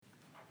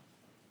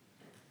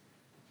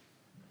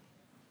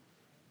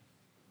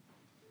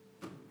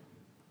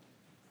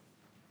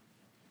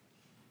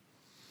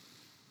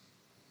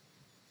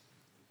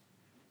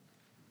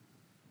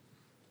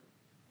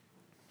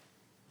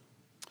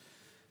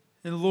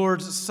In the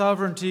Lord's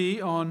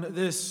sovereignty on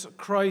this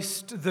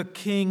Christ the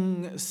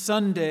King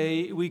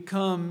Sunday, we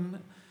come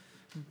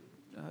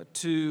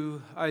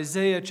to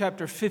Isaiah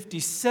chapter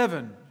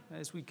 57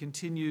 as we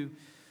continue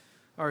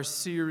our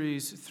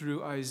series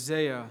through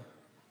Isaiah.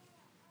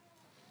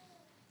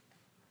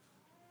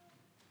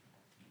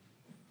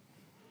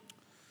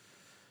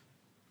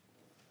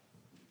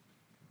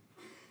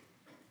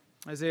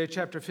 Isaiah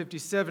chapter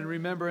 57,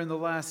 remember in the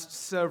last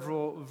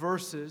several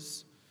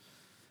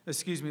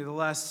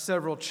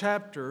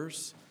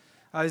chapters,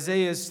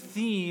 Isaiah's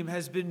theme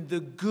has been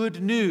the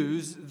good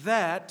news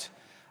that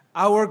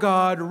our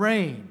God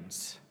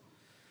reigns.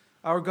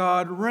 Our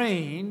God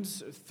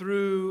reigns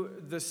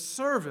through the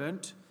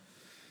servant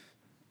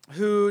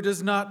who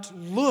does not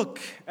look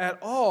at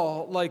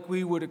all like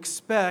we would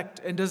expect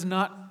and does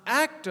not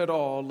act at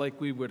all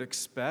like we would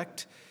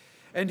expect.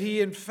 And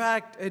he, in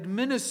fact,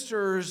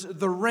 administers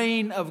the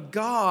reign of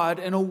God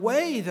in a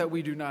way that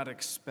we do not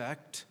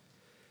expect.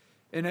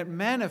 And it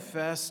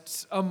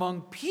manifests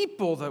among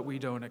people that we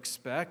don't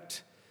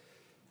expect.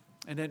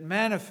 And it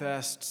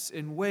manifests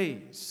in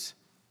ways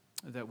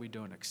that we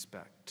don't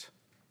expect.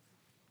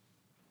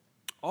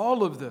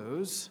 All of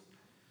those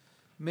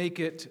make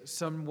it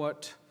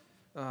somewhat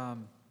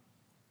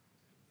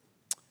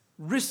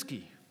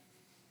risky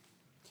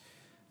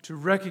to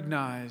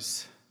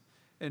recognize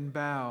and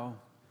bow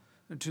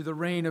to the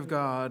reign of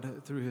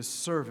God through his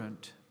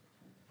servant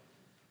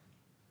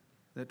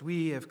that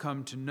we have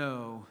come to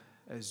know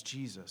as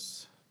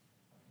Jesus.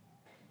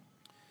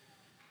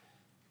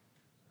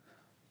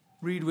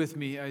 Read with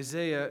me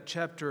Isaiah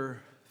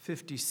chapter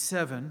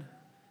 57,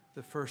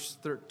 the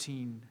first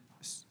 13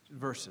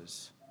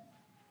 verses.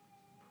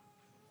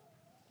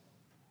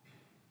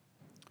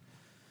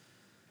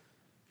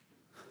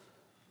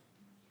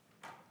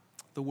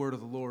 The word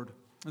of the Lord.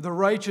 The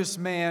righteous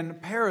man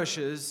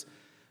perishes,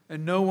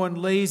 and no one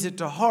lays it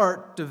to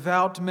heart.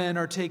 Devout men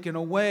are taken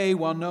away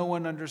while no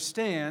one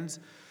understands.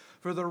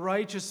 For the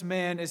righteous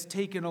man is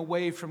taken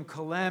away from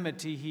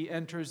calamity. He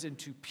enters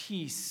into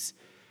peace.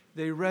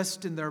 They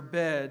rest in their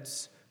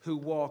beds who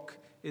walk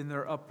in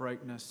their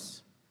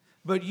uprightness.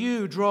 But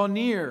you draw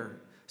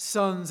near,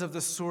 sons of the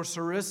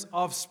sorceress,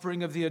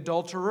 offspring of the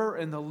adulterer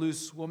and the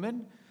loose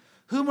woman.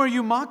 Whom are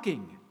you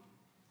mocking?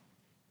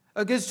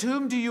 Against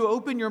whom do you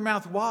open your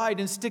mouth wide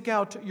and stick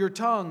out your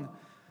tongue?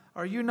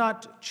 Are you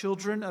not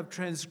children of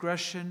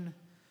transgression,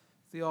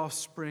 the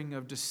offspring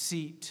of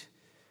deceit?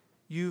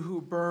 You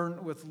who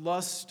burn with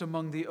lust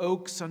among the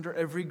oaks under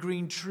every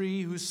green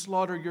tree, who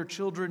slaughter your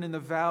children in the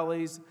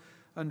valleys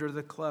under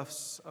the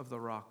clefts of the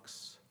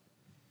rocks.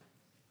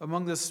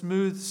 Among the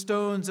smooth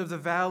stones of the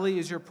valley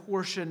is your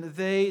portion.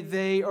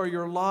 They are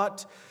your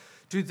lot.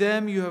 To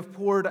them you have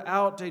poured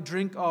out a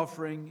drink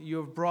offering. You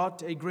have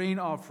brought a grain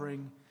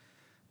offering.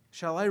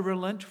 Shall I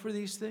relent for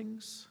these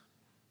things?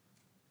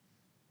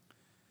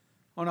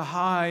 On a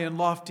high and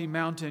lofty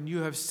mountain you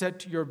have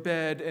set your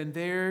bed, and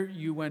there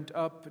you went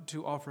up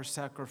to offer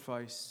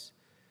sacrifice.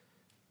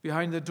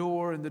 Behind the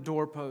door and the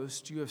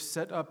doorpost you have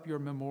set up your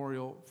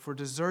memorial. For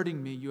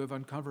deserting me you have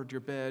uncovered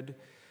your bed.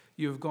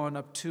 You have gone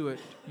up to it.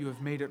 You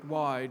have made it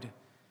wide,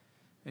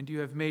 and you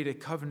have made a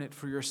covenant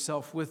for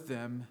yourself with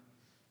them.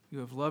 You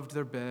have loved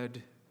their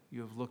bed.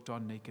 You have looked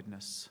on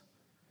nakedness.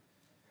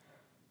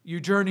 You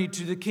journeyed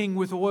to the king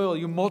with oil.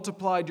 You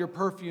multiplied your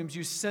perfumes.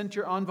 You sent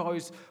your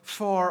envoys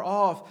far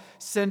off,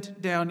 sent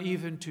down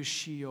even to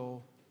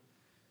Sheol.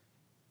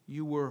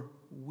 You were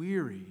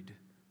wearied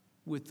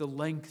with the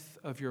length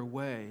of your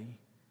way,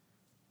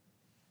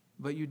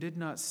 but you did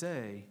not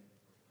say,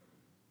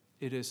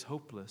 "It is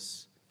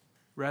hopeless."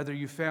 Rather,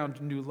 you found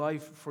new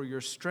life for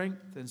your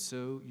strength, and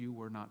so you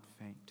were not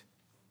faint.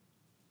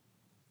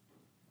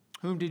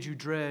 Whom did you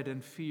dread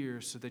and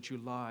fear so that you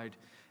lied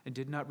and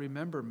did not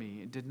remember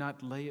me and did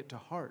not lay it to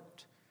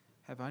heart?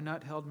 Have I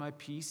not held my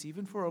peace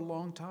even for a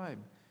long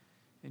time,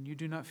 and you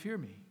do not fear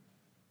me?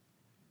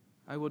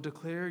 I will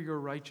declare your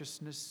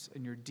righteousness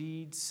and your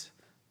deeds,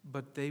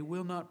 but they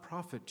will not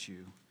profit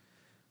you.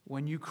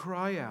 When you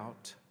cry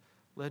out,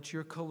 let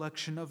your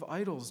collection of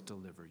idols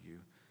deliver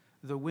you.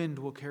 The wind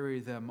will carry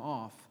them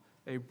off,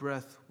 a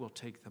breath will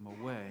take them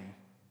away.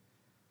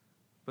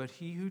 But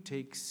he who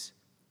takes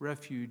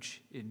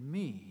refuge in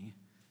me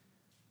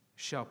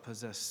shall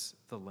possess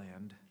the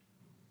land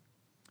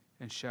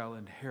and shall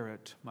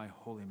inherit my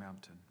holy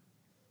mountain.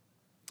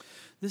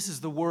 This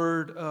is the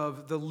word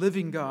of the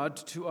living God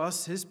to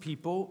us, his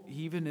people,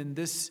 even in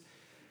this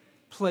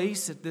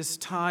place, at this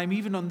time,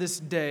 even on this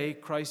day,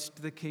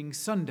 Christ the King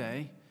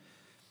Sunday,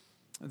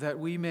 that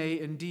we may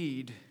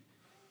indeed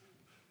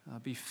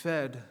be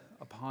fed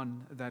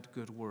upon that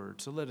good word.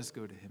 So let us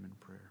go to him in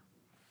prayer.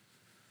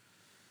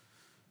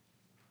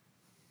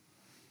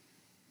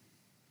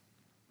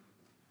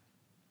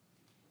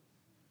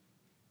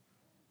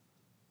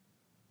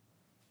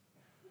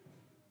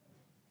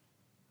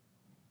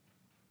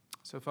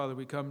 So, Father,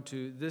 we come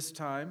to this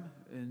time,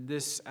 in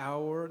this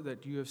hour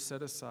that you have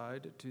set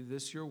aside to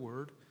this your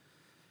word.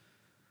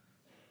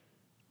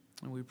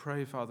 And we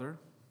pray, Father,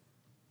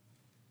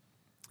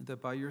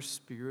 that by your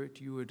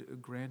Spirit you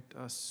would grant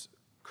us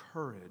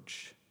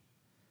courage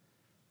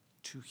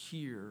to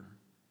hear,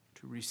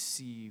 to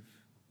receive,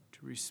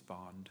 to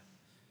respond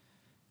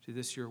to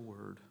this your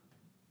word.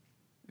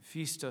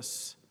 Feast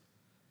us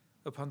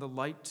upon the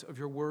light of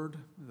your word,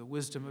 the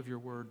wisdom of your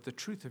word, the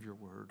truth of your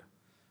word.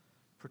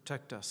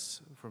 Protect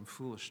us from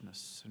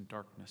foolishness and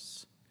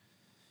darkness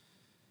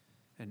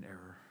and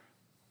error.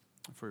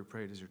 For we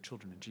pray it as your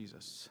children in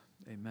Jesus.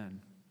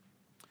 Amen.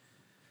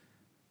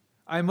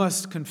 I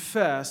must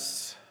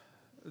confess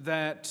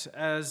that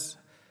as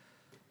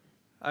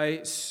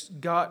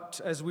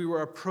we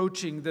were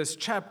approaching this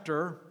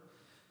chapter,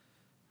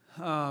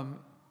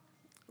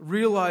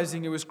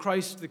 realizing it was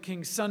Christ the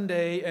King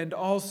Sunday, and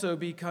also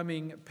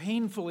becoming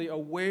painfully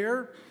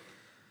aware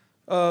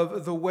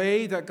of the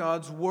way that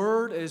God's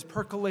word is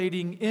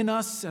percolating in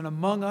us and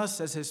among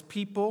us as his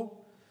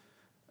people,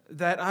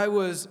 that I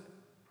was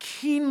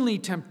keenly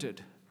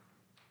tempted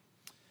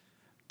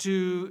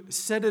to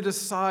set it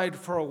aside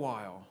for a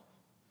while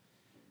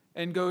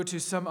and go to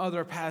some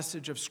other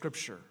passage of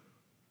Scripture.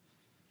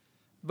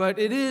 But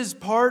it is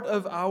part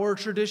of our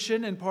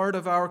tradition and part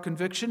of our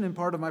conviction and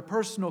part of my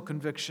personal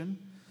conviction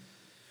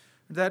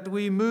that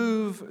we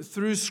move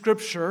through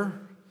Scripture,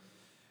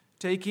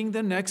 taking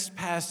the next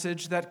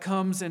passage that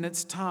comes in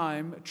its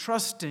time,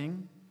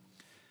 trusting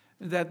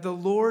that the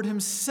Lord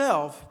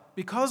himself,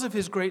 because of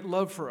his great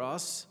love for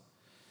us,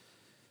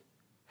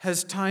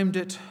 has timed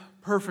it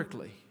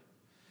perfectly.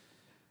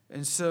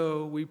 And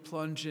so we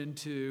plunge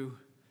into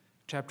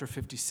chapter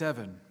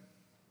 57.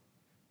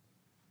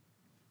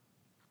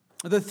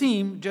 The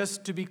theme,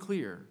 just to be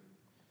clear,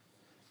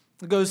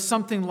 goes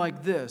something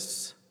like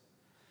this.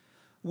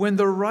 When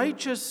the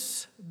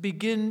righteous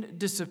begin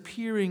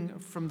disappearing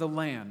from the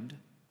land,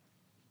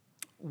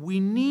 we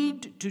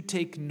need to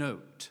take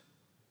note,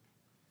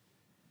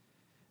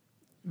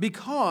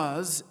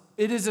 because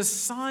it is a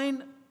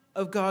sign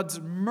of God's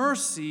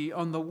mercy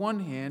on the one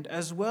hand,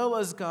 as well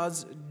as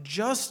God's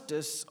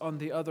justice on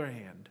the other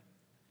hand.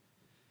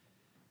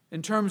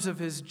 In terms of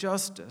his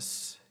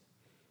justice,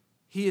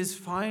 he is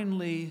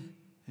finally,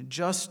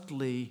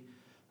 justly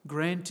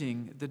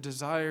granting the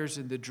desires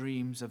and the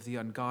dreams of the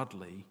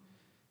ungodly,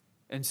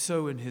 and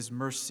so in his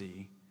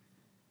mercy,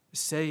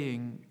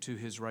 saying to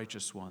his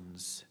righteous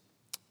ones,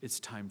 it's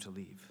time to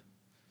leave.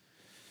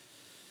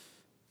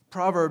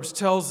 Proverbs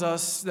tells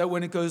us that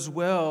when it goes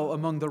well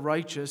among the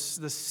righteous,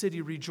 the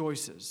city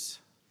rejoices.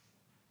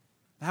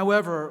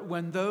 However,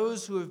 when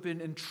those who have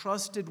been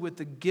entrusted with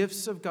the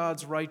gifts of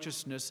God's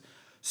righteousness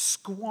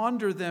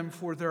squander them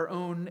for their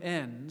own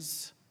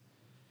ends,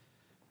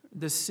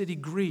 the city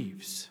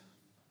grieves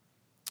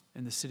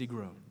and the city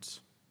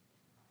groans.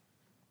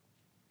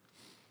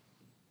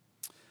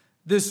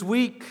 This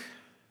week,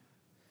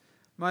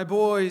 my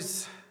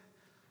boys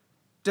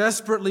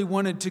desperately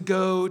wanted to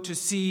go to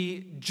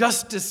see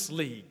Justice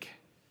League.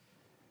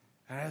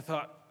 And I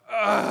thought,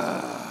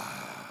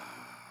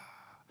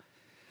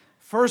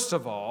 First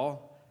of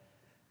all,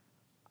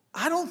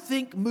 I don't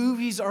think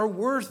movies are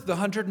worth the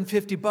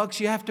 $150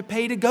 you have to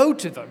pay to go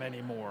to them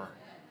anymore.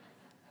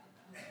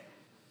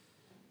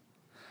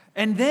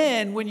 And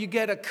then when you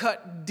get a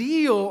cut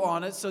deal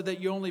on it so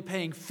that you're only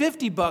paying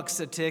 $50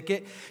 a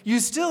ticket,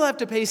 you still have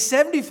to pay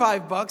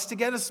 $75 to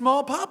get a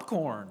small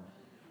popcorn.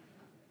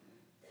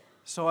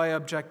 So I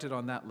objected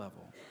on that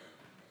level.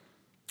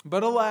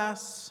 But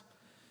alas,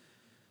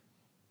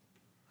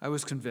 I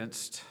was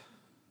convinced,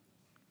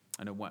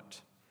 and it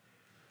went.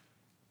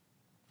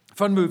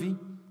 Fun movie.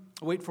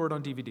 I'll wait for it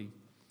on DVD.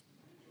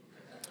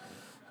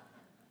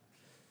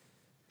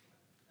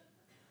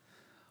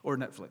 Or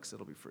Netflix,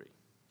 it'll be free.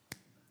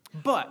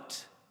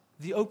 But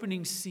the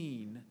opening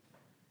scene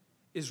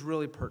is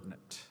really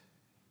pertinent.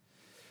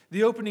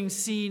 The opening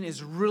scene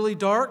is really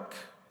dark.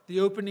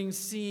 The opening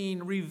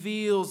scene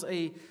reveals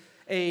a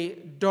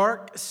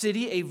dark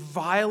city, a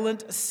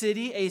violent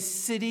city, a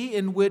city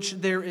in which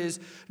there is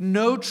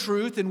no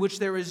truth, in which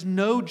there is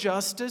no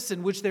justice,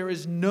 in which there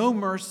is no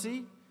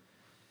mercy.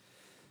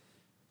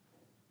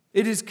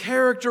 It is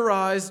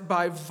characterized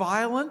by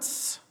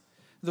violence.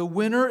 The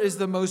winner is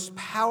the most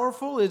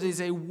powerful. It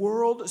is a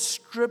world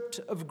stripped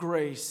of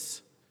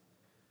grace.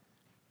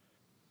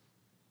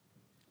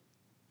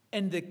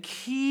 And the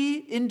key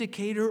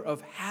indicator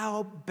of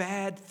how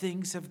bad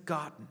things have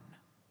gotten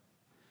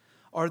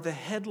are the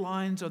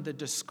headlines on the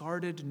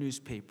discarded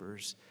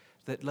newspapers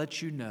that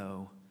let you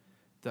know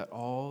that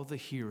all the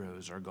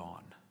heroes are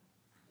gone.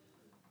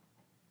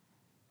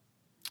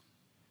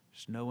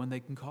 There's no one they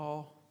can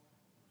call,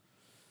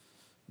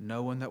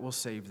 no one that will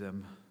save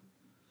them.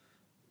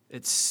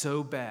 It's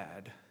so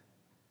bad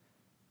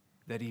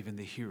that even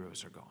the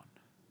heroes are gone.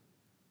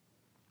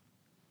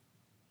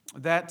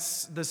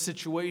 That's the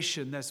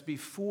situation that's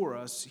before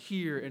us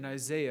here in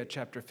Isaiah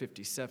chapter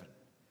 57.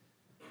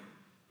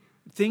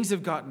 Things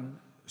have gotten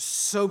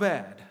so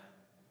bad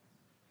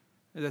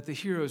that the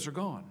heroes are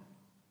gone.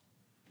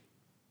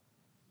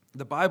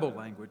 The Bible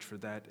language for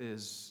that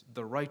is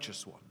the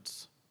righteous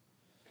ones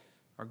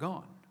are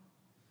gone.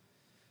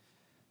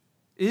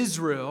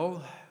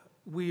 Israel,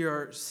 we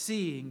are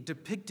seeing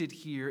depicted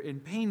here in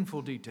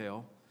painful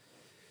detail,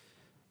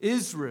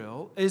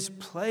 Israel is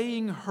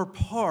playing her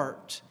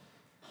part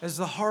as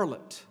the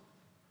harlot,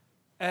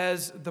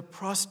 as the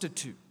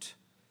prostitute,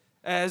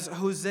 as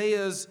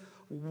Hosea's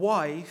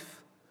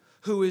wife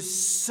who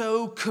is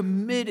so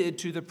committed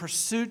to the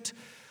pursuit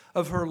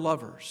of her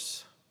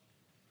lovers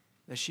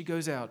that she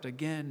goes out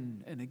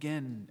again and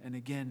again and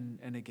again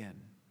and again,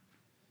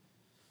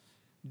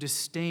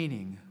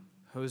 disdaining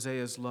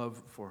Hosea's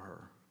love for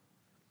her.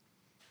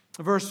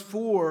 Verse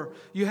 4,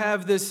 you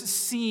have this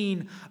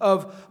scene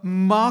of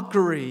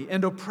mockery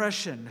and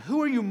oppression.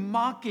 Who are you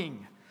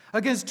mocking?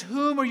 Against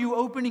whom are you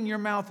opening your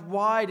mouth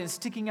wide and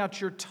sticking out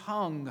your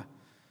tongue?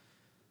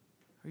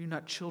 Are you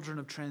not children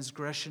of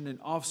transgression and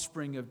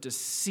offspring of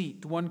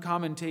deceit? One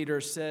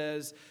commentator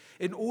says,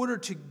 in order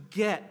to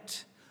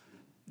get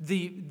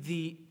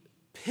the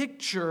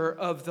picture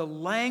of the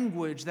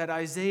language that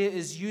Isaiah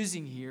is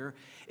using here,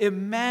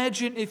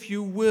 imagine, if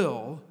you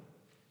will,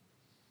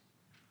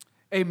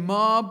 a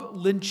mob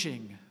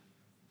lynching,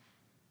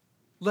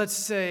 let's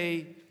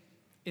say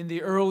in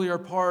the earlier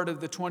part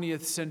of the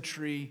 20th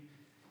century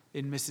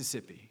in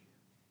Mississippi.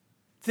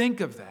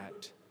 Think of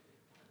that.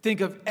 Think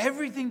of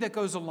everything that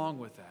goes along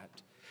with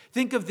that.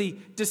 Think of the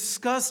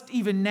disgust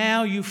even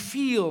now you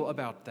feel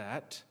about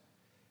that.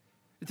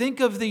 Think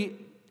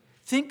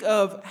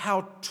of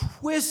how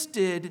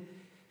twisted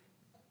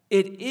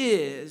it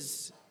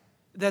is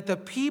that the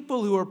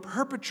people who are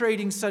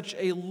perpetrating such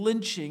a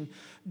lynching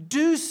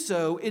do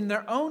so in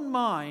their own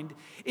mind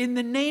in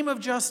the name of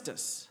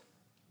justice,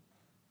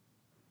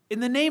 in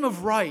the name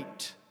of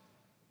right,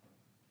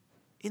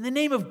 in the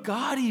name of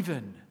God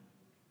even.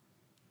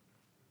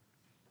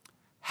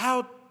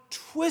 How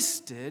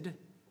twisted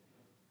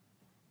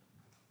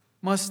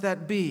must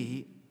that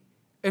be?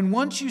 And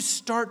once you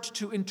start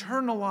to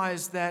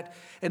internalize that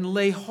and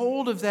lay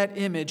hold of that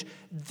image,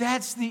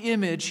 that's the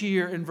image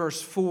here in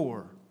verse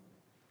 4.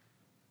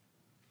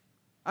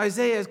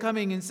 Isaiah is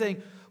coming and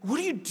saying, what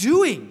are you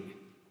doing?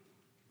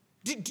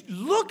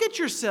 Look at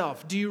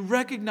yourself. Do you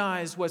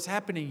recognize what's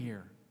happening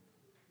here?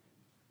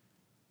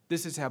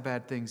 This is how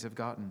bad things have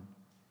gotten.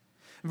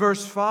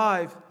 Verse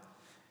 5,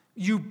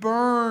 you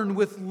burn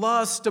with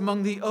lust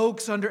among the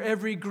oaks under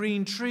every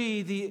green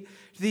tree.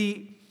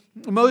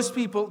 Most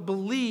people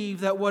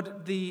believe that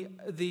what the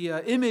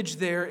image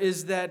there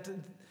is that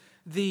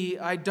the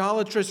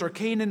idolatrous or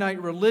Canaanite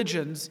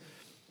religions,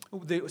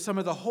 some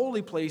of the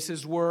holy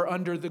places were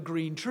under the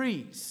green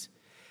trees.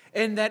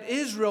 And that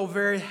Israel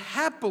very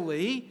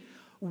happily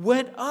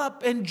went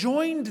up and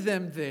joined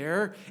them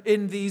there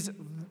in these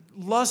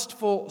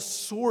lustful,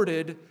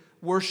 sordid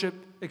worship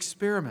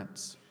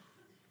experiments.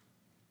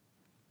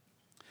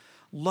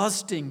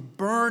 Lusting,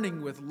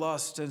 burning with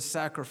lust, and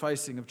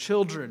sacrificing of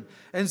children.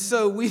 And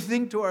so we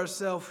think to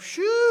ourselves,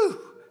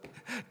 shoo,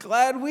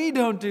 glad we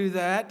don't do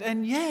that.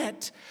 And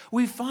yet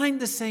we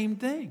find the same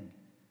thing.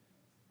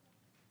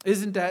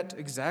 Isn't that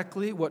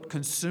exactly what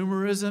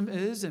consumerism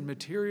is and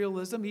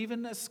materialism?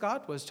 Even as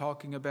Scott was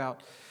talking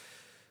about,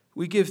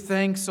 we give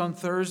thanks on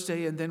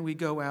Thursday and then we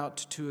go out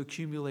to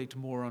accumulate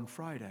more on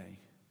Friday.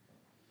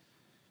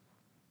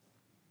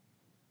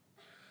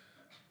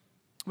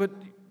 But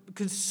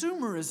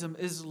consumerism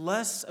is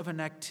less of an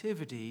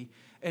activity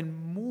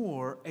and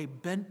more a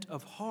bent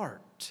of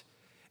heart.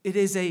 It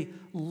is a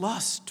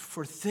lust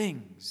for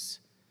things.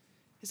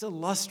 It's a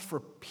lust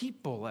for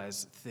people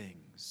as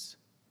things.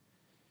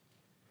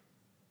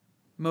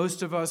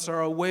 Most of us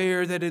are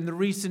aware that in the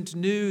recent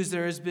news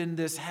there has been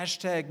this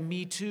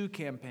 #MeToo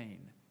campaign.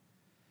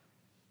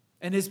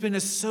 And it's been a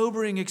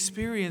sobering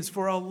experience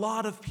for a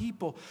lot of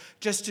people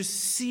just to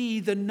see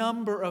the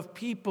number of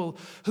people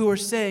who are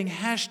saying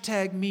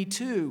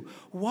 #MeToo.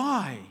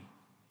 Why?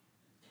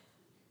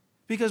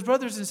 Because,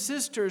 brothers and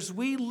sisters,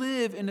 we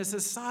live in a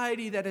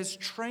society that has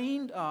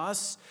trained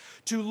us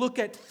to look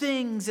at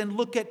things and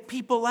look at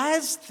people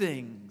as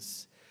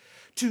things,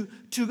 to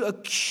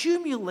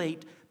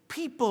accumulate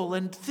people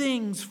and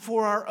things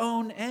for our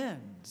own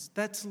ends.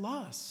 That's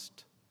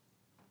lust.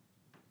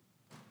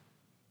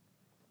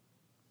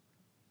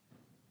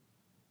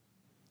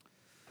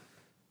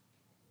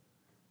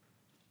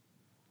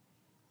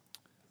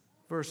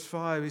 Verse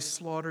 5, you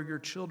slaughter your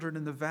children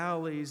in the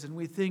valleys, and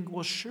we think,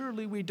 well,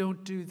 surely we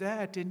don't do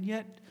that. And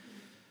yet,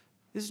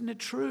 isn't it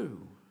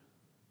true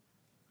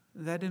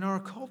that in our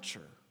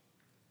culture,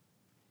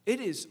 it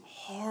is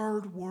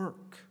hard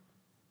work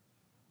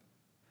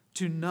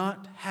to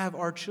not have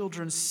our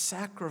children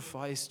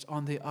sacrificed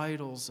on the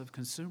idols of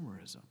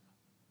consumerism?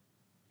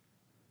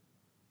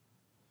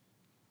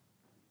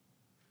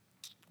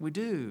 We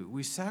do.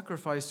 We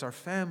sacrifice our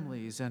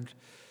families and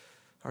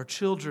our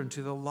children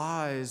to the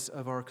lies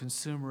of our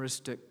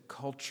consumeristic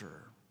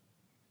culture.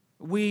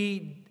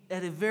 We,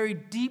 at a very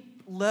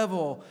deep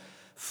level,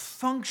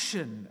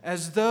 function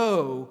as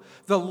though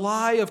the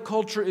lie of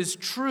culture is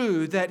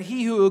true, that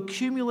he who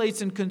accumulates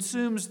and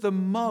consumes the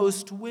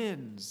most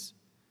wins.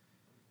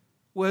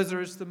 Whether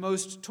it's the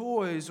most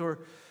toys or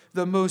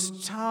the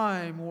most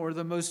time or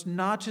the most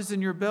notches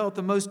in your belt,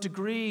 the most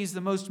degrees,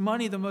 the most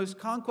money, the most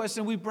conquest,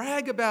 and we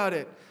brag about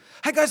it.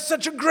 I got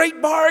such a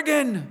great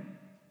bargain.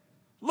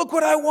 Look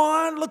what I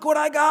won. Look what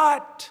I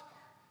got.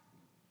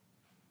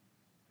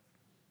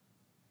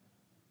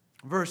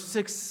 Verse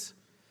 6,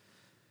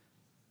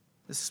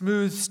 the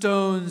smooth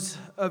stones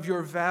of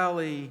your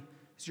valley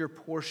is your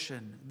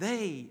portion.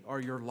 They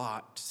are your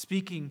lot.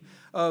 Speaking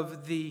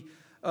of the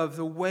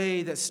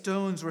way that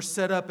stones were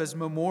set up as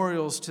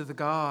memorials to the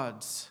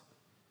gods.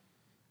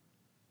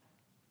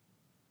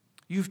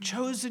 You've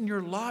chosen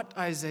your lot,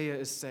 Isaiah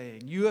is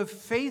saying. You have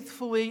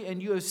faithfully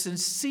and you have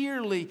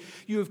sincerely,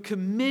 you have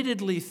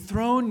committedly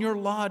thrown your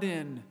lot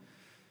in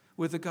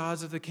with the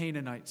gods of the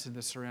Canaanites and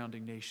the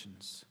surrounding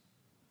nations.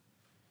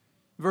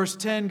 Verse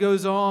 10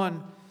 goes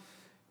on.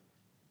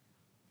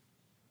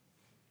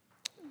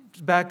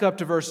 Back up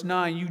to verse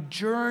 9. You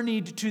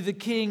journeyed to the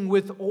king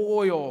with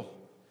oil,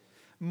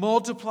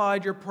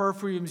 multiplied your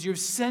perfumes. You've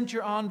sent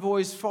your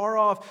envoys far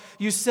off.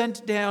 You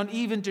sent down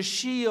even to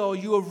Sheol.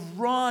 You have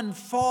run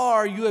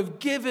far. You have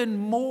given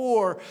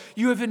more.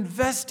 You have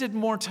invested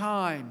more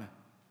time.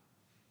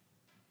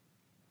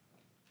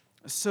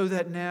 So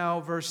that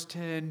now, verse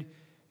 10,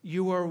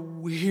 you are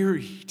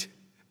wearied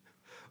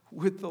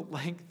with the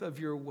length of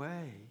your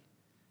way.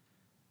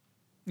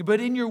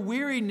 But in your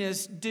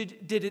weariness,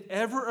 did it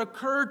ever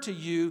occur to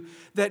you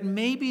that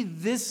maybe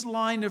this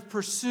line of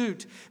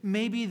pursuit,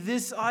 maybe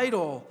this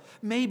idol,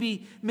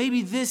 maybe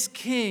this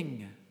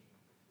king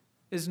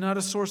is not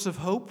a source of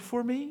hope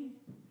for me?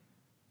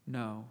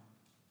 No.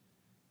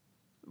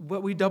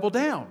 But we double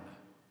down.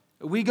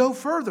 We go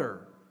further.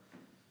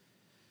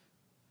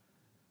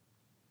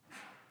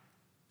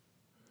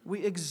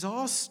 We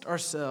exhaust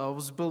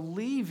ourselves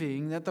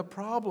believing that the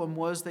problem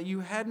was that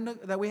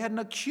we hadn't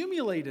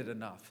accumulated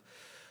enough.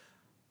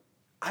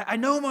 I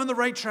know I'm on the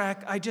right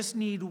track. I just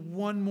need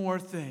one more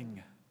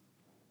thing.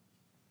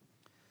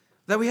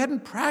 That we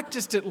hadn't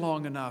practiced it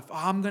long enough.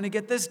 I'm going to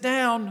get this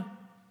down.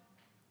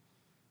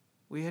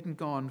 We hadn't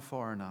gone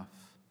far enough.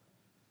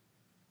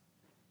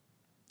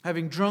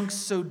 Having drunk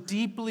so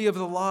deeply of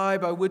the lie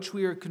by which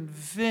we are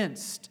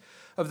convinced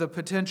of the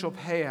potential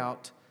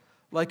payout,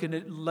 like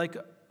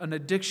an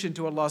addiction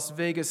to a Las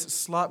Vegas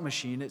slot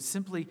machine, it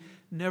simply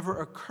never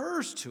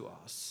occurs to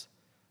us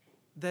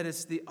that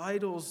it's the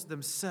idols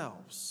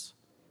themselves,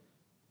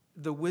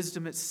 the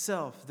wisdom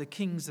itself, the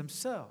kings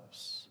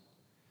themselves,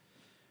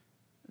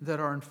 that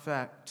are in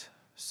fact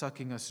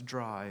sucking us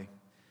dry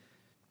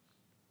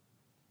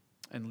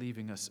and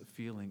leaving us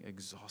feeling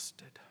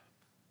exhausted.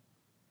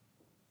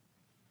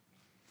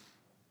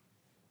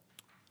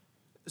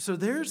 So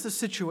there's the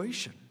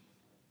situation.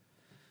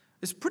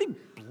 It's pretty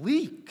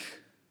bleak.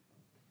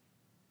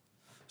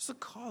 What's the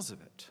cause of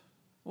it?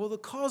 Well, the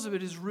cause of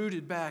it is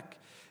rooted back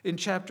in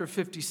chapter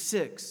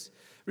 56.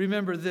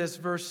 Remember this,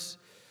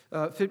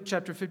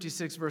 chapter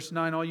 56, verse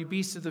 9. All you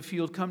beasts of the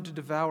field come to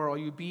devour, all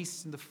you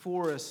beasts in the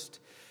forest.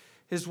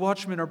 His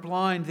watchmen are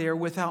blind, they are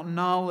without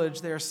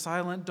knowledge, they are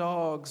silent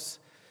dogs.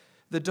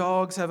 The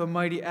dogs have a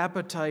mighty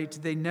appetite,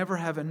 they never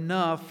have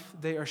enough.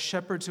 They are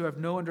shepherds who have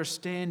no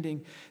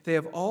understanding. They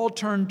have all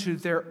turned to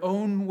their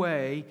own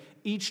way,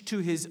 each to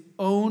his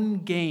own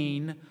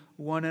gain,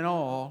 one and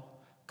all.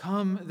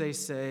 Come, they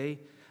say,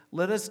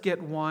 let us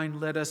get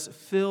wine, let us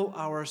fill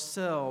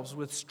ourselves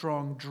with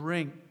strong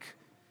drink.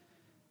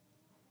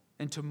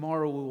 And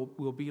tomorrow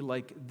will be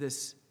like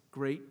this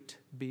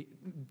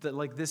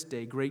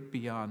day, great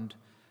beyond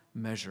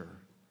measure.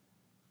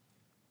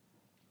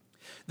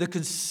 The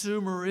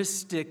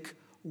consumeristic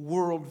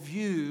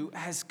worldview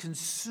has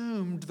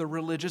consumed the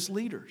religious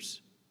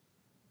leaders.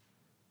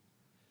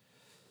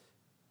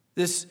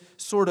 This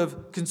sort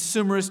of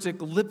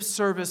consumeristic lip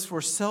service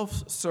for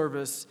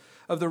self-service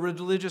of the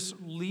religious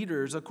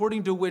leaders,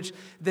 according to which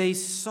they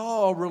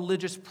saw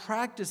religious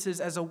practices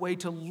as a way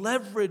to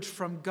leverage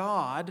from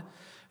God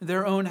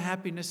their own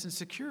happiness and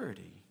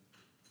security.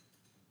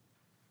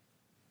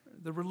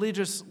 The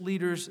religious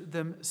leaders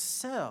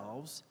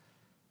themselves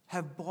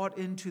have bought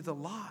into the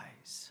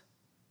lies.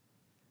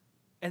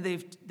 And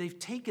they've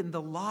taken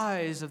the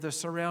lies of the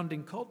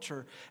surrounding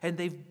culture and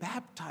they've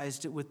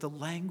baptized it with the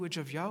language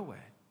of Yahweh.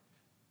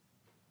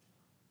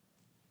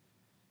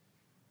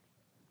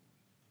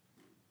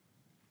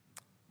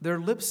 Their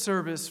lip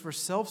service for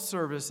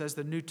self-service, as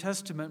the New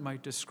Testament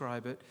might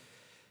describe it,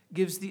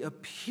 gives the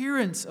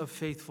appearance of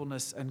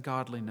faithfulness and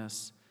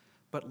godliness,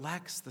 but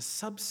lacks the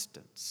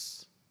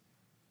substance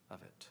of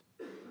it.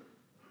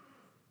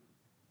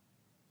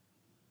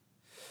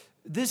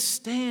 This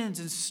stands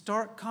in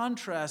stark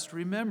contrast,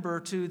 remember,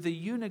 to the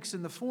eunuchs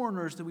and the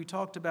foreigners that we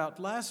talked about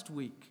last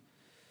week.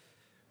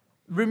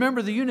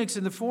 Remember, the eunuchs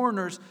and the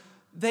foreigners,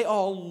 they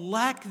all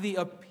lack the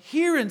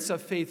appearance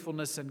of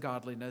faithfulness and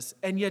godliness,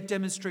 and yet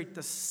demonstrate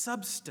the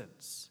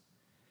substance.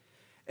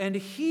 And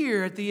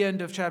here at the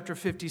end of chapter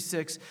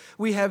 56,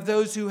 we have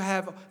those who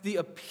have the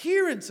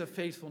appearance of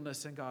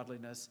faithfulness and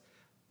godliness,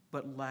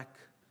 but lack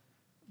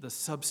the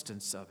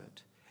substance of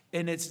it.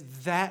 And it's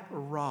that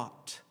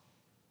rot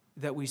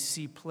that we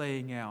see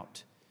playing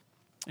out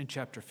in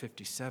chapter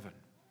 57.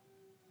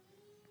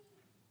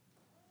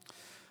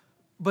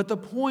 But the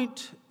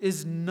point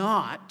is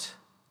not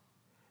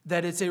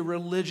that it's a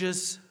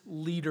religious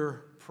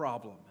leader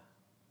problem.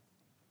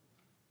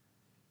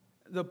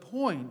 The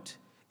point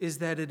is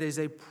that it is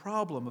a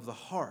problem of the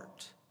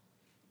heart.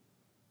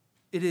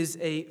 It is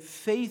a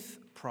faith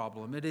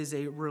problem. It is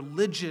a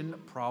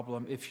religion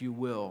problem, if you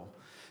will.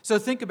 So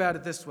think about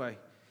it this way.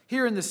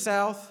 Here in the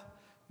South,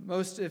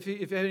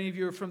 if any of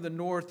you are from the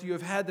North, you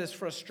have had this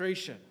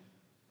frustration.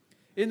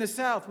 In the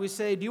South, we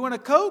say, "Do you want a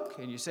Coke?"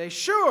 And you say,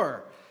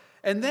 "Sure."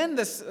 And then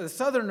the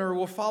Southerner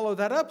will follow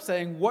that up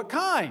saying, "What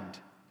kind?"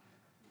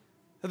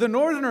 The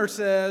Northerner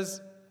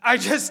says, "I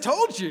just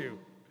told you."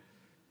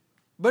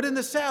 But in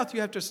the South,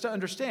 you have to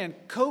understand,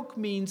 Coke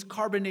means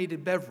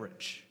carbonated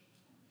beverage.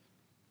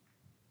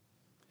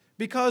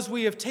 Because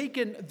we have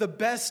taken the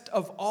best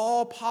of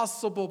all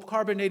possible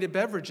carbonated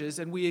beverages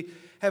and we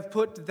have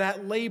put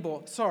that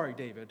label. Sorry,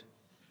 David.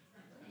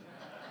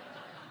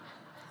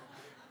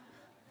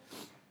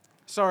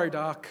 Sorry,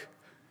 Doc.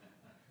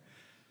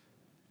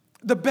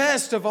 The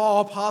best of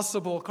all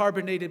possible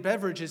carbonated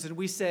beverages, and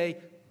we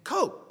say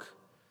Coke.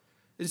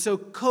 And so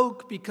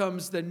Coke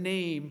becomes the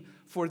name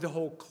for the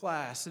whole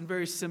class. And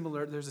very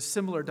similar, there's a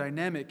similar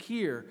dynamic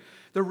here.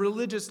 The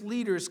religious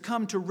leaders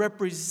come to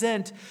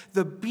represent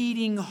the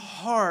beating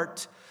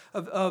heart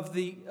of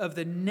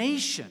the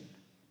nation.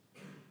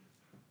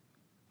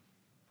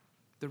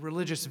 The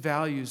religious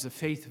values, the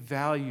faith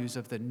values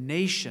of the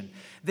nation.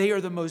 They are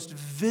the most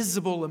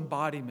visible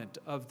embodiment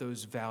of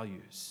those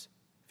values,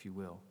 if you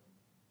will.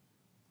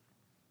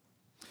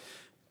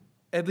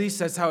 At least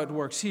that's how it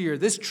works here.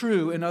 This is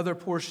true in other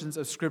portions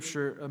of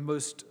Scripture,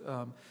 most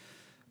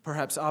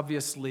perhaps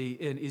obviously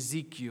in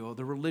Ezekiel.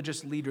 The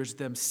religious leaders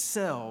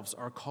themselves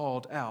are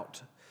called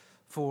out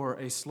for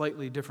a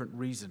slightly different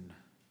reason.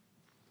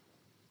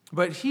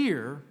 But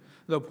here,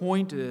 the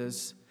point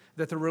is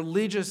that the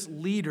religious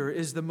leader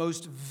is the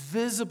most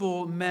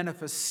visible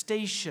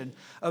manifestation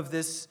of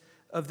this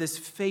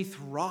faith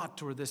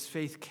rot or this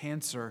faith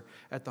cancer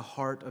at the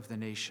heart of the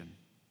nation.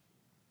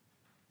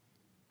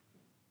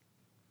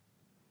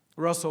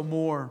 Russell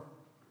Moore,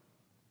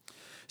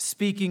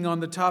 speaking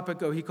on the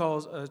topic, he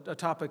calls a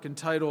topic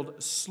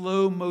entitled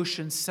 "Slow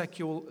Motion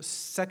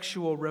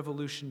Sexual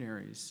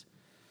Revolutionaries,"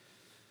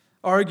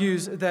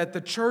 argues that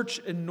the church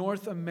in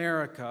North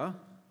America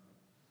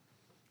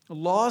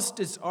lost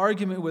its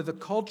argument with the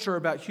culture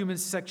about human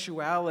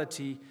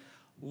sexuality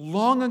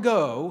long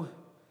ago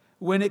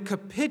when it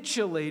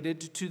capitulated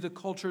to the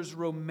culture's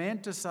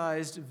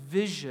romanticized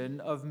vision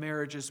of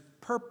marriage's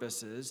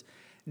purposes,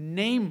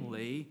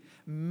 namely,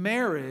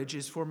 marriage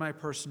is for my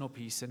personal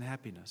peace and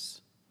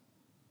happiness.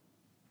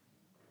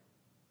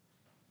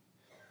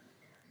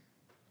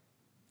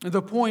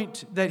 The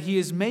point that he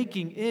is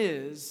making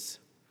is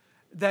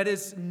that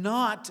it's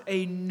not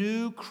a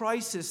new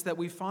crisis that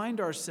we find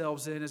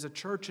ourselves in as a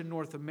church in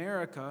North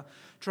America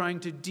trying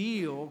to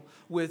deal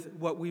with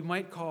what we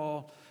might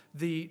call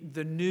the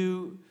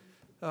new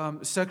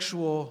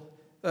sexual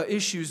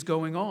issues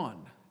going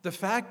on. The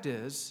fact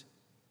is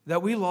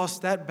that we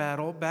lost that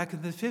battle back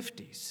in the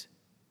 50s,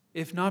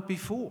 if not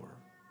before.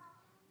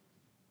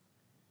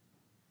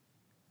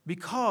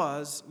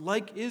 Because,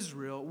 like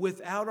Israel,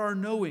 without our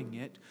knowing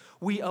it,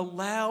 we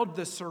allowed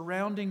the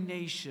surrounding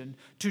nation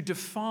to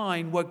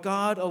define what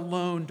God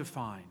alone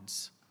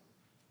defines.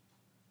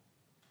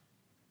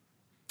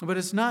 But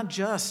it's not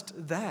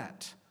just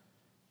that.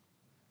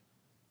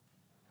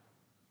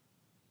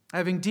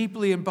 Having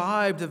deeply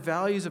imbibed the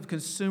values of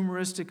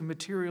consumeristic,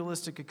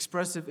 materialistic,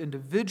 expressive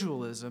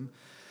individualism,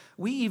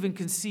 we even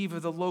conceive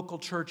of the local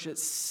church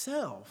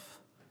itself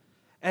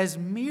as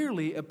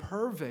merely a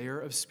purveyor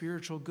of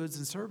spiritual goods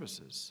and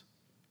services.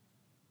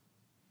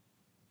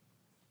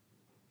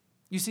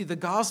 You see, the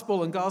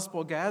gospel and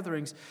gospel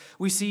gatherings,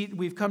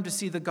 we've come to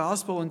see the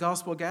gospel and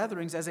gospel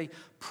gatherings as a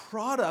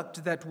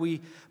product that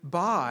we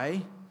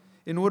buy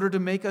in order to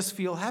make us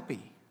feel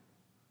happy.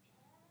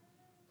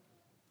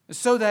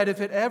 So that if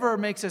it ever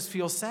makes us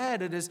feel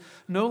sad, it is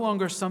no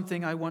longer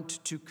something I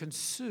want to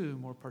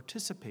consume or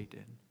participate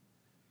in.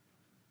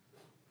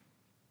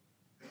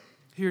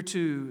 Here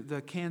too,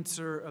 the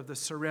cancer of the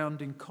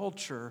surrounding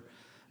culture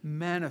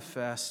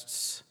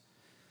manifests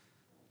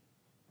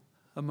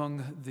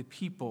among the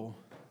people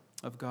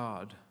of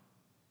God.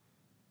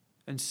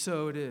 And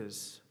so it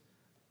is.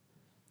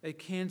 A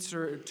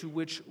cancer to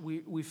which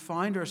we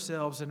find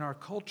ourselves in our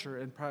culture,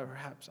 and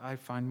perhaps I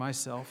find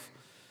myself,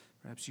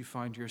 perhaps you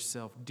find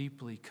yourself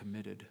deeply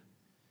committed.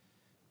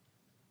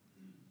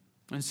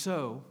 And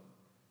so,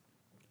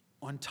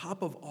 on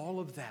top of all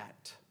of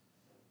that,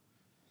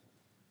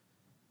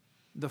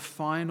 the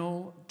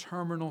final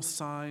terminal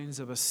signs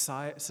of a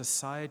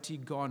society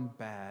gone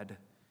bad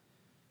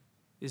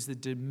is the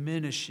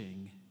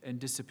diminishing and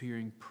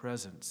disappearing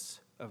presence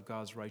of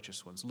God's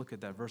righteous ones. Look at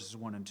that, verses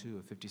 1 and 2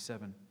 of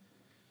 57.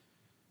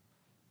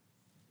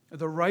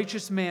 The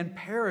righteous man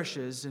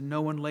perishes and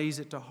no one lays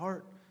it to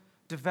heart.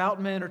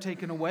 Devout men are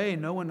taken away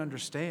and no one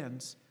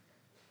understands.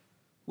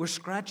 We're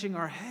scratching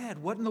our head.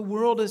 What in the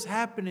world is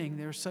happening?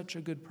 They're such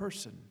a good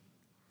person.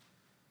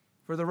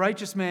 For the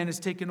righteous man is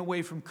taken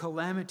away from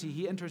calamity.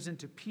 He enters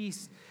into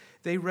peace.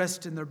 They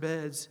rest in their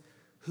beds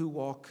who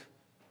walk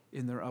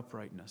in their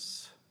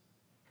uprightness.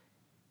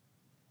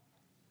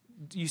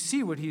 You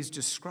see what he's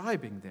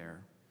describing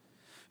there.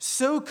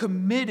 So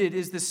committed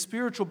is the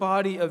spiritual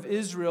body of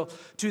Israel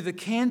to the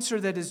cancer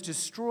that is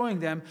destroying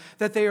them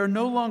that they are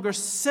no longer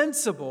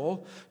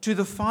sensible to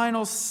the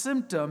final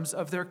symptoms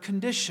of their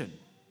condition.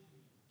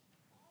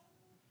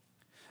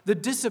 The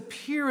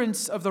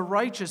disappearance of the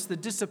righteous, the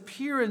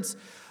disappearance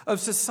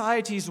of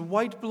society's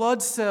white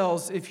blood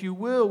cells, if you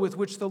will, with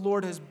which the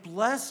Lord has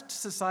blessed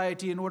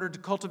society in order to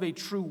cultivate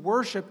true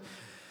worship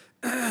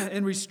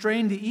and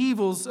restrain the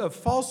evils of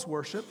false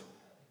worship.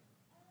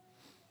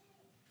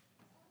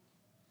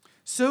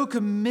 So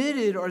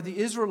committed are the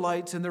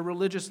Israelites and their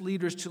religious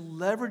leaders to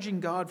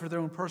leveraging God for their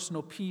own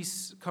personal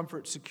peace,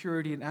 comfort,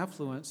 security, and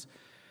affluence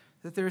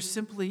that they're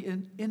simply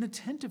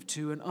inattentive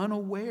to and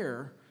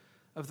unaware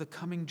of the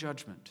coming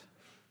judgment.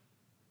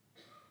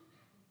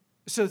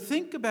 So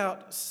think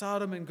about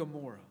Sodom and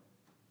Gomorrah.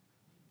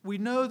 We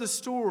know the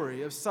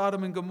story of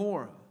Sodom and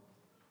Gomorrah.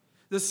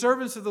 The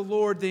servants of the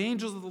Lord, the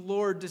angels of the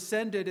Lord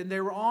descended, and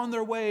they were on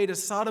their way to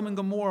Sodom and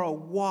Gomorrah.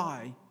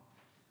 Why?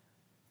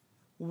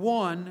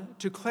 One,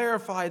 to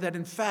clarify that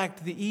in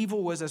fact the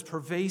evil was as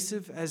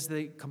pervasive as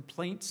the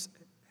complaints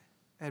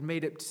had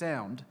made it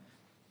sound.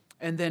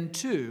 And then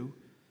two,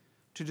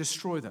 to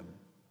destroy them.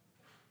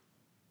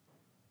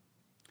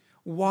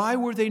 Why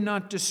were they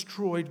not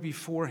destroyed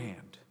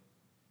beforehand?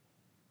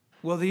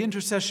 Well, the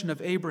intercession of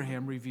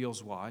Abraham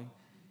reveals why.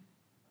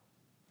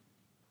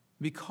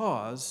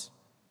 Because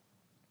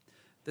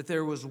that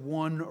there was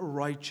one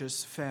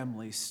righteous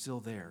family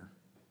still there.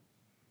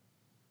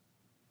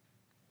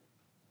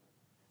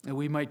 And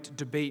we might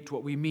debate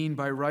what we mean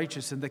by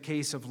righteous in the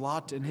case of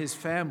Lot and his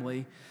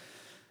family,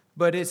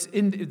 but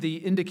the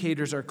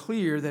indicators are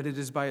clear that it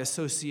is by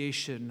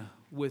association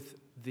with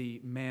the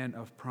man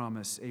of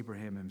promise,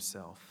 Abraham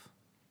himself.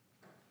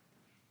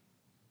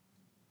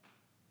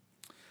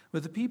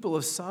 But the people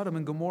of Sodom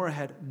and Gomorrah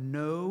had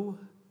no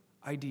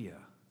idea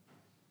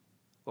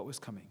what was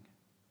coming.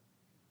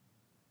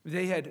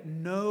 They had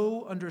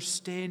no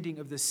understanding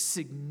of the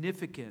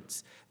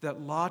significance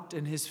that Lot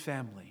and his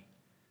family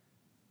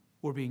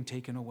were being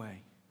taken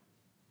away.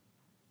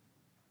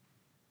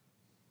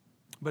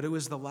 But it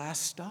was the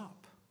last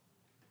stop.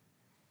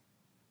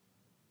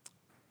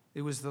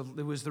 It was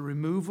the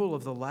removal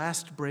of the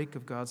last break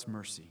of God's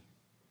mercy.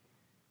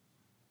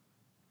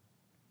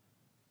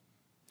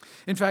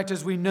 In fact,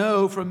 as we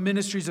know from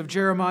ministries of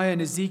Jeremiah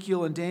and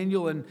Ezekiel and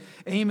Daniel and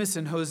Amos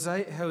and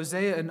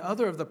Hosea and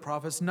other of the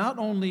prophets, not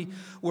only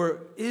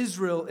were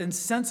Israel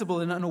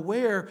insensible and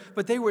unaware,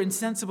 but they were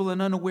insensible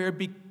and unaware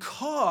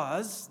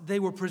because they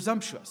were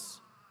presumptuous.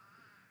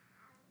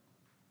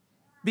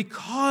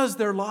 Because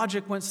their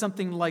logic went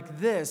something like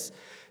this: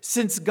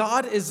 since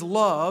God is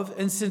love,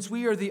 and since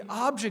we are the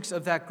objects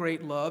of that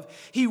great love,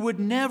 He would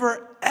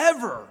never,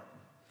 ever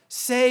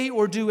say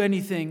or do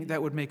anything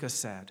that would make us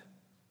sad.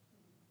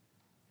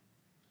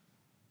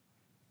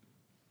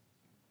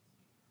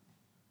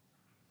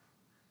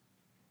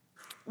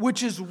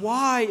 Which is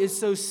why it's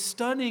so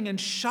stunning and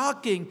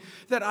shocking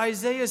that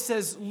Isaiah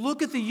says,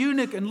 look at the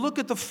eunuch and look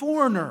at the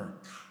foreigner.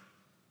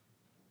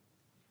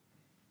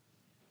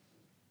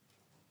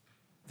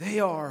 They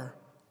are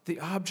the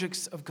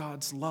objects of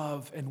God's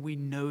love, and we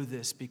know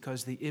this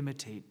because they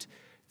imitate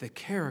the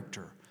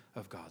character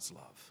of God's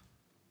love.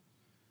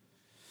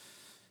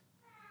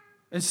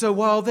 And so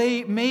while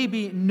they may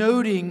be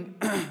noting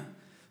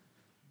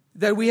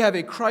that we have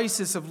a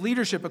crisis of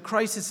leadership, a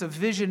crisis of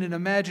vision and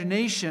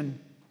imagination,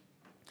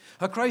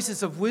 a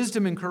crisis of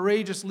wisdom and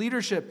courageous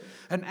leadership,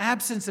 an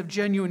absence of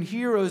genuine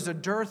heroes, a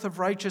dearth of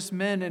righteous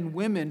men and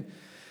women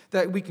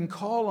that we can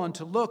call on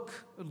to look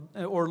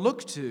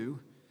to,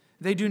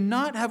 they do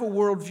not have a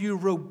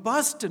worldview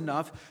robust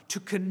enough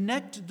to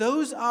connect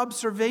those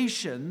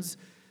observations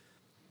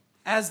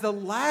as the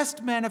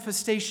last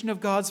manifestation of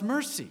God's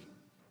mercy.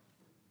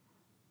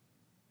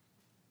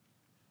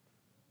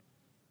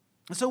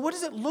 So what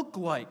does it look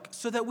like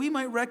so that we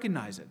might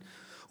recognize it?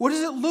 What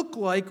does it look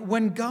like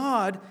when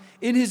God,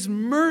 in His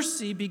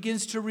mercy,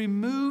 begins to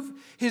remove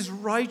His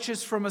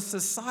righteous from a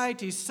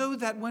society so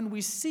that when we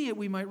see it,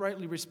 we might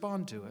rightly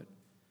respond to it?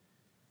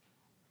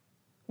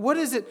 What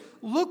does it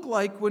look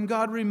like when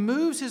God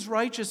removes His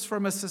righteous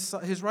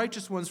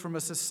ones from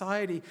a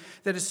society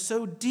that is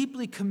so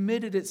deeply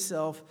committed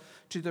itself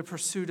to the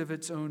pursuit of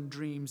its own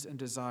dreams and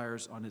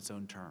desires on its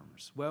own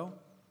terms? Well,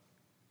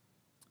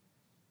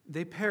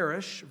 they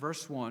perish,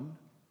 verse 1,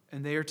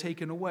 and they are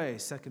taken away,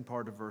 second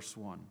part of verse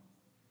 1.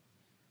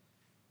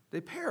 They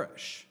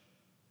perish.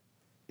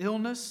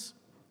 Illness,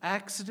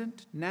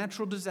 accident,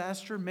 natural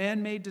disaster,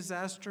 man-made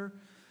disaster,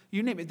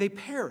 you name it, they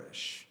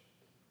perish.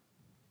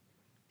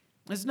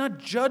 It's not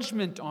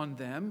judgment on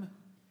them,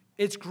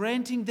 it's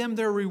granting them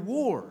their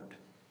reward.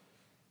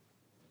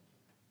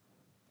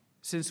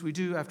 Since we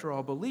do, after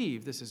all,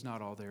 believe this is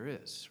not all there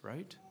is,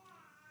 right?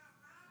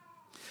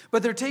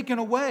 But they're taken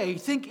away.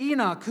 Think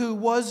Enoch, who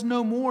was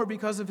no more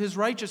because of his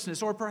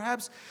righteousness. Or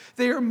perhaps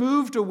they are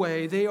moved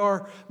away. They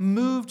are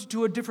moved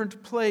to a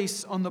different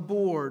place on the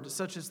board,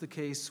 such is the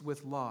case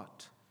with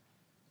Lot.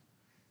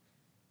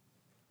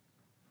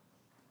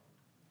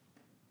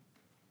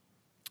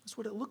 That's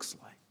what it looks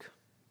like.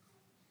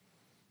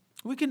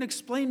 We can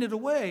explain it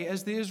away,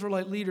 as the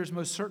Israelite leaders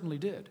most certainly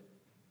did.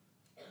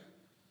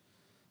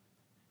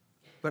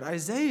 But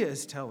Isaiah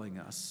is telling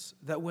us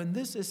that when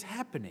this is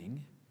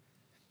happening,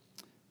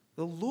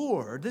 the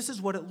Lord, this is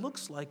what it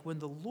looks like when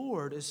the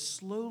Lord is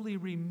slowly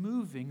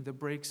removing the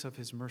brakes of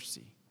his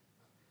mercy.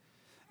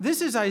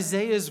 This is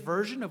Isaiah's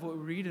version of what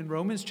we read in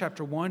Romans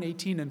chapter 1,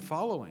 18 and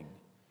following,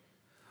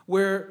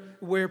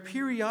 where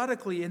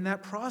periodically in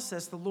that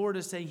process the Lord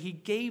is saying he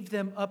gave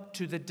them up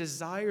to the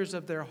desires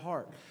of their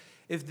heart.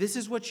 If this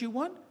is what you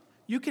want,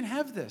 you can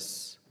have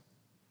this.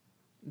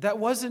 That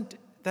wasn't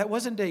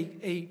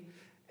a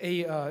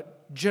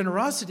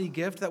generosity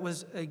gift, that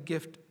was a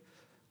gift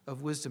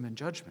of wisdom and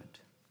judgment.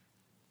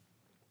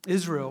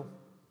 Israel,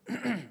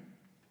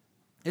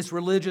 its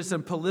religious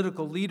and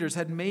political leaders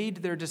had made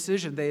their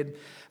decision. They had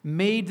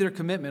made their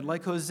commitment.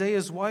 Like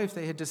Hosea's wife,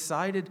 they had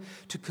decided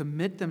to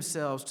commit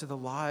themselves to the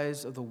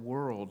lies of the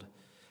world.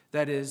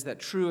 That is, that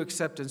true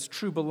acceptance,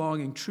 true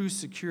belonging, true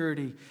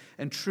security,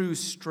 and true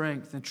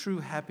strength and true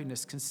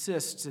happiness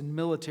consists in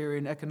military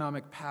and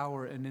economic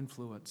power and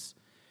influence,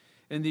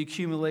 in the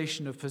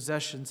accumulation of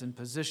possessions and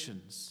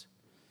positions,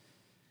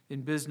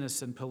 in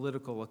business and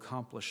political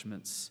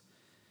accomplishments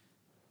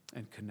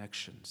and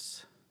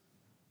connections.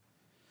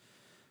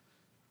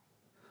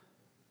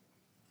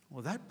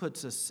 Well, that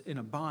puts us in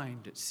a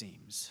bind, it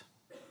seems.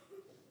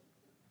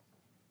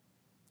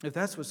 If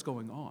that's what's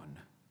going on,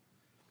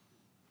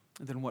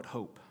 then what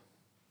hope?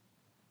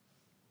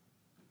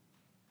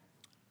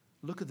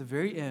 Look at the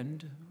very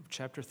end of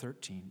chapter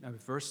 13,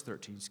 verse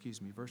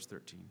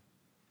 13.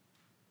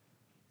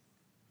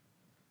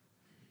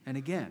 And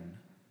again,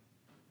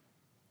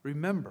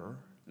 remember,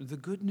 the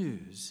good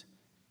news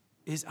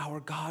is our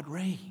God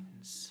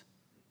reigns.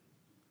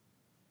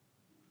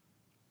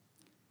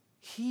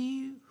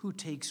 He who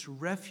takes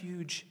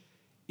refuge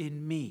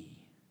in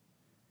me,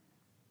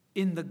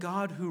 in the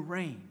God who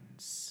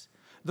reigns,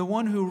 the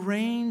one who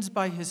reigns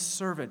by his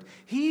servant,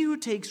 he who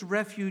takes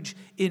refuge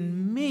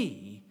in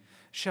me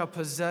shall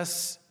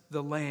possess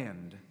the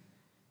land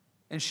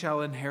and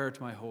shall inherit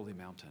my holy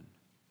mountain.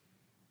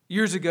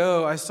 Years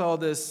ago, I saw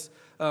this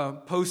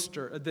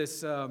poster,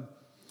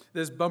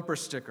 this bumper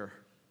sticker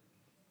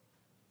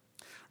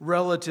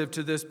relative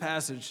to this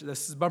passage.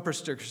 This bumper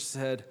sticker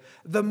said,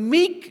 "The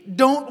meek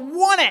don't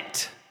want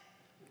it."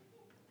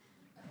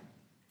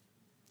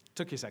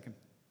 Took you a second.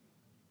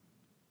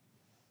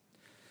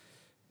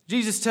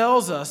 Jesus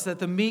tells us that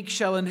the meek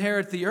shall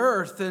inherit the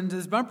earth, and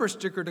his bumper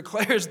sticker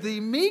declares the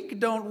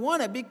meek don't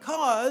want it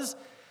because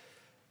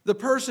the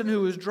person who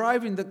was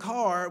driving the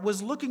car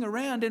was looking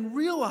around and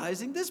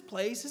realizing this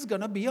place is going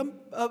to be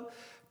a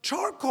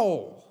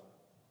charcoal.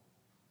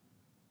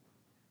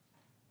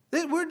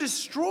 We're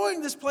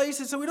destroying this place,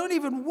 and so we don't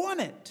even want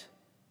it.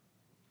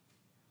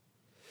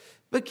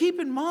 But keep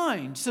in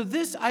mind, so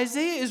this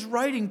Isaiah is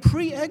writing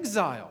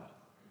pre-exile.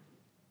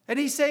 And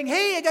he's saying,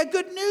 hey, I got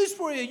good news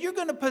for you. You're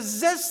going to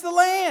possess the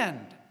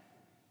land.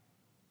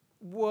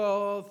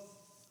 Well,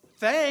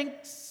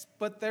 thanks,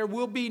 but there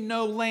will be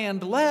no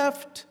land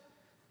left.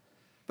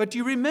 But do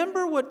you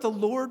remember what the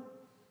Lord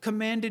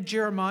commanded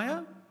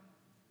Jeremiah?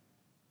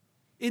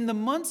 In the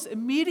months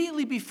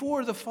immediately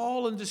before the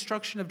fall and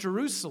destruction of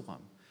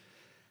Jerusalem,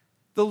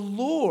 the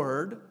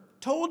Lord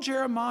told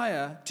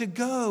Jeremiah to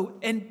go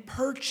and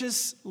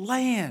purchase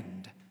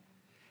land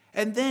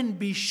and then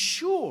be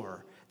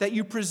sure that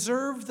you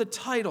preserve the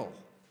title.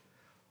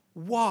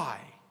 Why?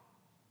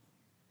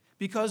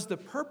 Because the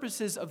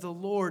purposes of the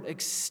Lord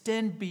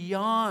extend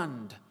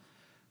beyond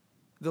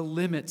the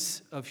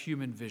limits of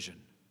human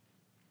vision.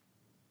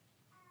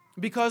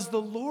 Because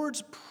the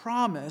Lord's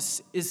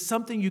promise is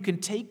something you can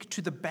take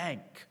to the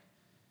bank.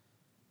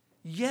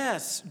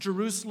 Yes,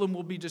 Jerusalem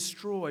will be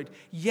destroyed,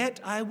 yet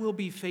I will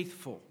be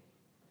faithful,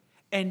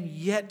 and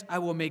yet I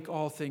will make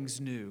all things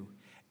new,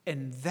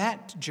 and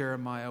that,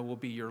 Jeremiah, will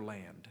be your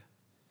land.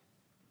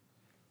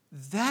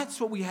 That's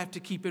what we have to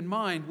keep in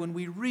mind when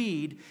we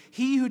read,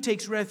 he who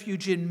takes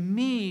refuge in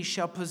me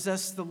shall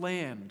possess the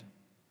land.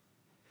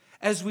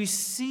 As we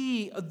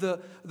see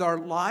our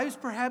lives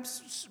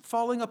perhaps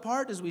falling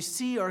apart, as we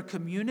see our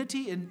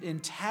community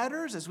in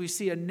tatters, as we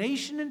see a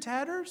nation in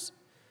tatters,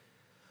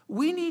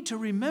 we need to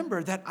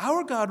remember that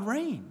our God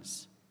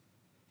reigns,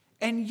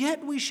 and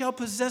yet we shall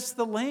possess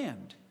the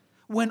land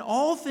when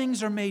all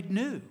things are made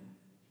new.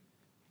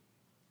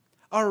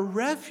 Our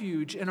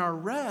refuge and our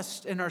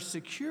rest and our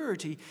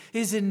security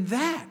is in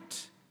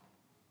that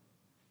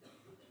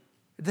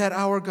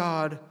our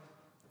God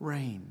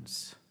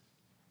reigns.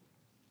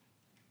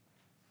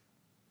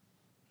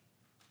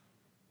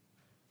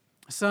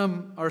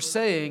 Some are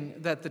saying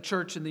that the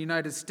church in the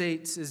United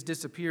States is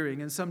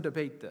disappearing, and some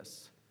debate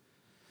this.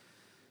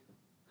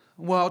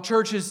 While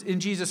churches in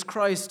Jesus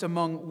Christ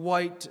among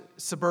white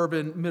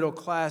suburban middle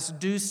class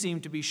do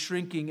seem to be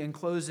shrinking and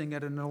closing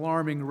at an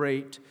alarming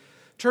rate,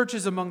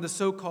 churches among the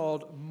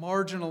so-called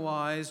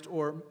marginalized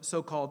or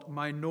so-called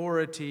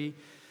minority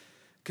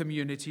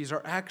communities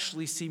are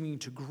actually seeming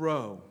to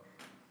grow.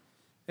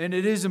 And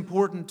it is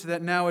important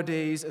that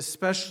nowadays,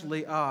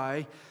 especially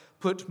I,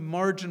 put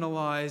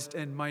marginalized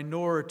and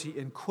minority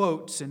in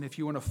quotes, and if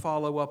you want to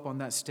follow up on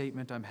that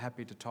statement, I'm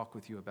happy to talk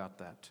with you about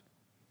that.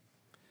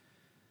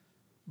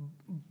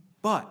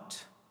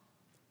 But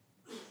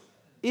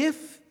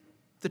if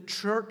the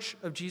Church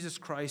of Jesus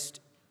Christ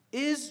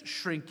is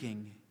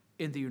shrinking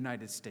in the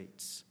United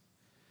States,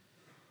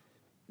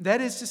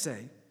 that is to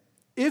say,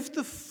 if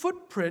the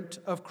footprint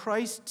of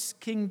Christ's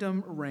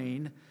kingdom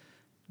reign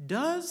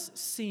does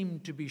seem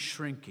to be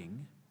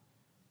shrinking,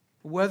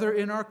 whether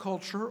in our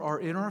culture or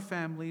in our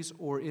families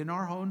or in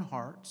our own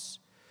hearts,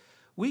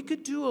 we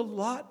could do a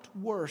lot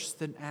worse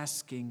than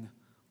asking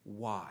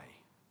why.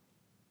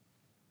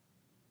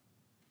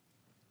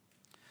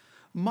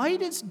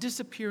 Might its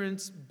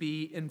disappearance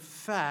be, in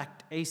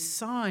fact, a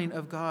sign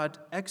of God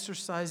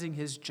exercising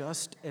his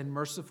just and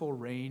merciful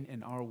reign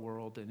in our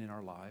world and in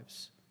our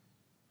lives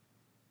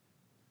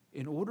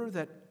in order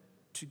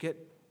to get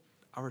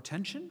our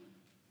attention?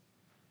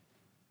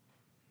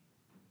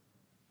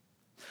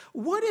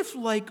 What if,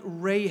 like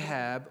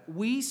Rahab,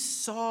 we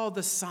saw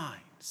the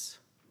signs?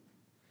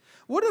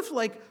 What if,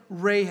 like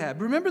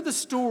Rahab, remember the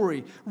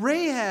story?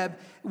 Rahab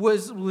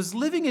was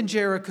living in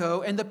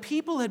Jericho, and the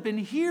people had been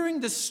hearing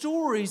the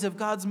stories of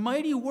God's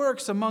mighty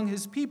works among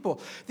his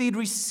people. They had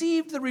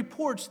received the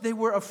reports. They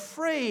were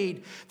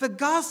afraid. The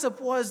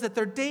gossip was that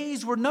their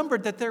days were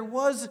numbered, that there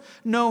was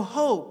no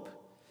hope.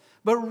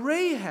 But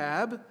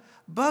Rahab,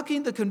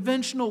 bucking the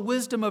conventional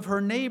wisdom of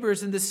her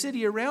neighbors in the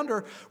city around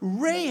her,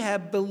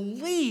 Rahab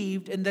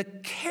believed in the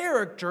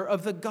character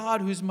of the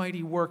God whose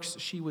mighty works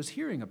she was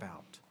hearing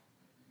about.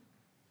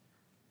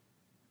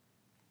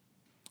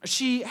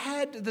 She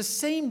had the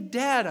same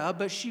data,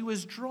 but she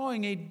was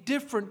drawing a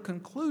different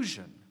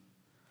conclusion.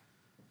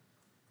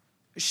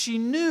 She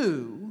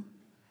knew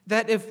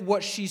that if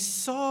what she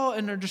saw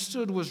and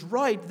understood was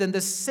right, then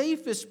the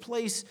safest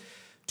place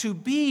to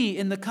be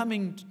in the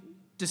coming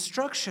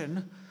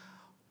destruction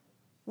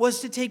was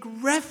to take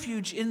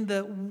refuge in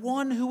the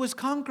one who was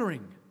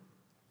conquering,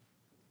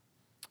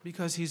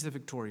 because he's the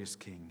victorious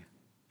king.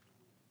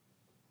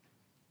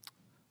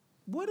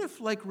 What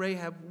if, like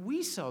Rahab,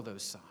 we saw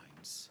those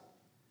signs?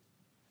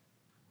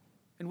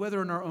 And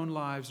whether in our own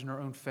lives, in our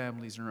own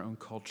families, in our own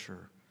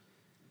culture,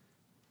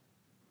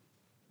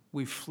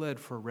 we fled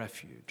for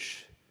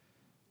refuge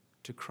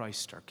to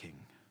Christ our King.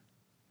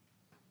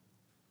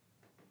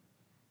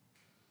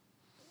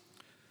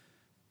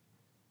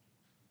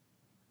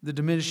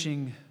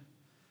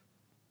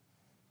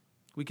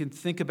 We can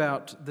think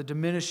about the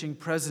diminishing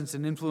presence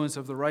and influence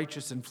of the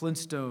righteous in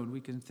Flintstone.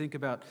 We can think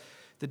about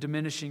the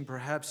diminishing,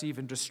 perhaps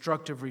even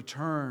destructive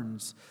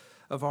returns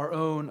of our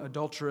own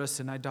adulterous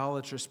and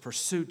idolatrous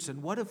pursuits.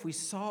 And what if we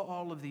saw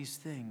all of these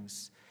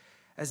things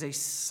as a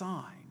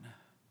sign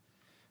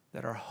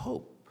that our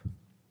hope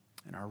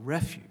and our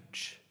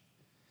refuge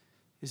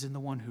is in the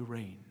one who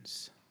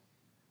reigns,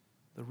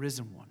 the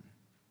risen one,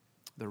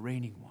 the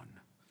reigning one,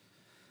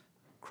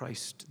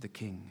 Christ the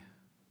King?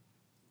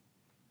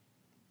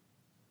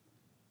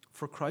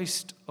 For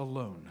Christ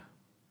alone,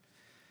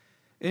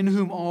 in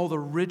whom all the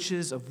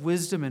riches of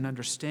wisdom and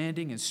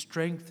understanding and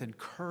strength and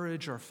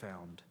courage are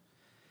found,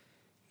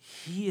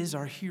 he is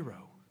our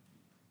hero.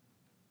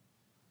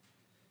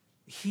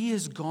 He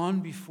has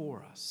gone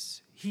before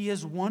us. He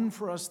has won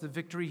for us the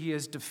victory. He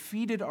has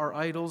defeated our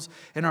idols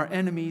and our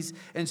enemies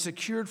and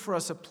secured for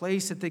us a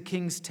place at the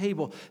king's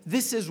table.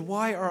 This is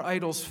why our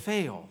idols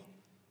fail,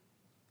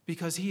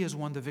 because he has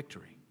won the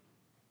victory.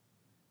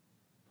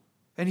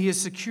 And he has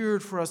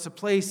secured for us a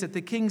place at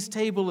the king's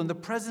table in the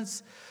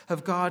presence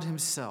of God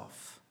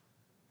himself.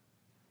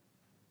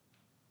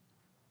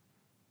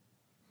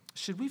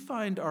 Should we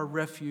find our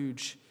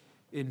refuge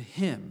in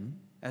him,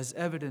 as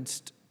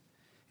evidenced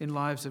in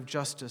lives of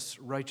justice,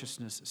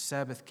 righteousness,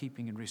 Sabbath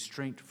keeping, and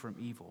restraint from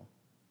evil?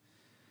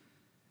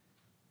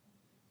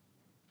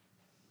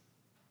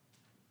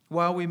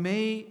 While we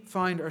may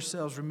find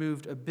ourselves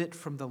removed a bit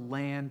from the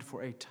land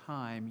for a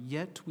time,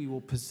 yet we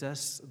will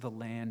possess the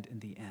land in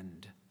the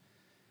end,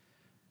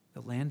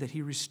 the land that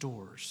he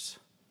restores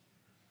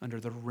under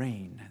the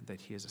reign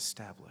that he has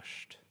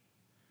established.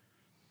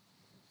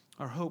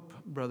 Our hope,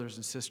 brothers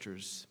and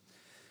sisters,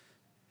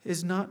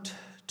 is not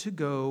to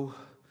go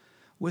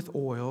with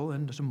oil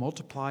and to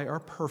multiply our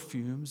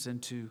perfumes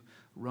and to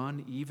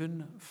run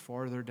even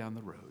farther down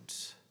the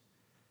roads,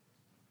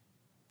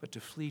 but to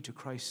flee to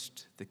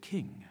Christ the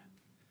King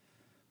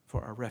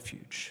for our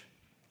refuge.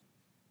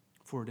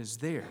 For it is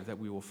there that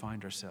we will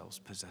find ourselves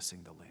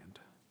possessing the land.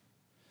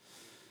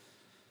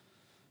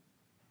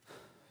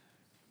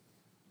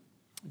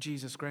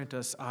 Jesus, grant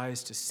us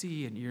eyes to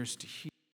see and ears to hear.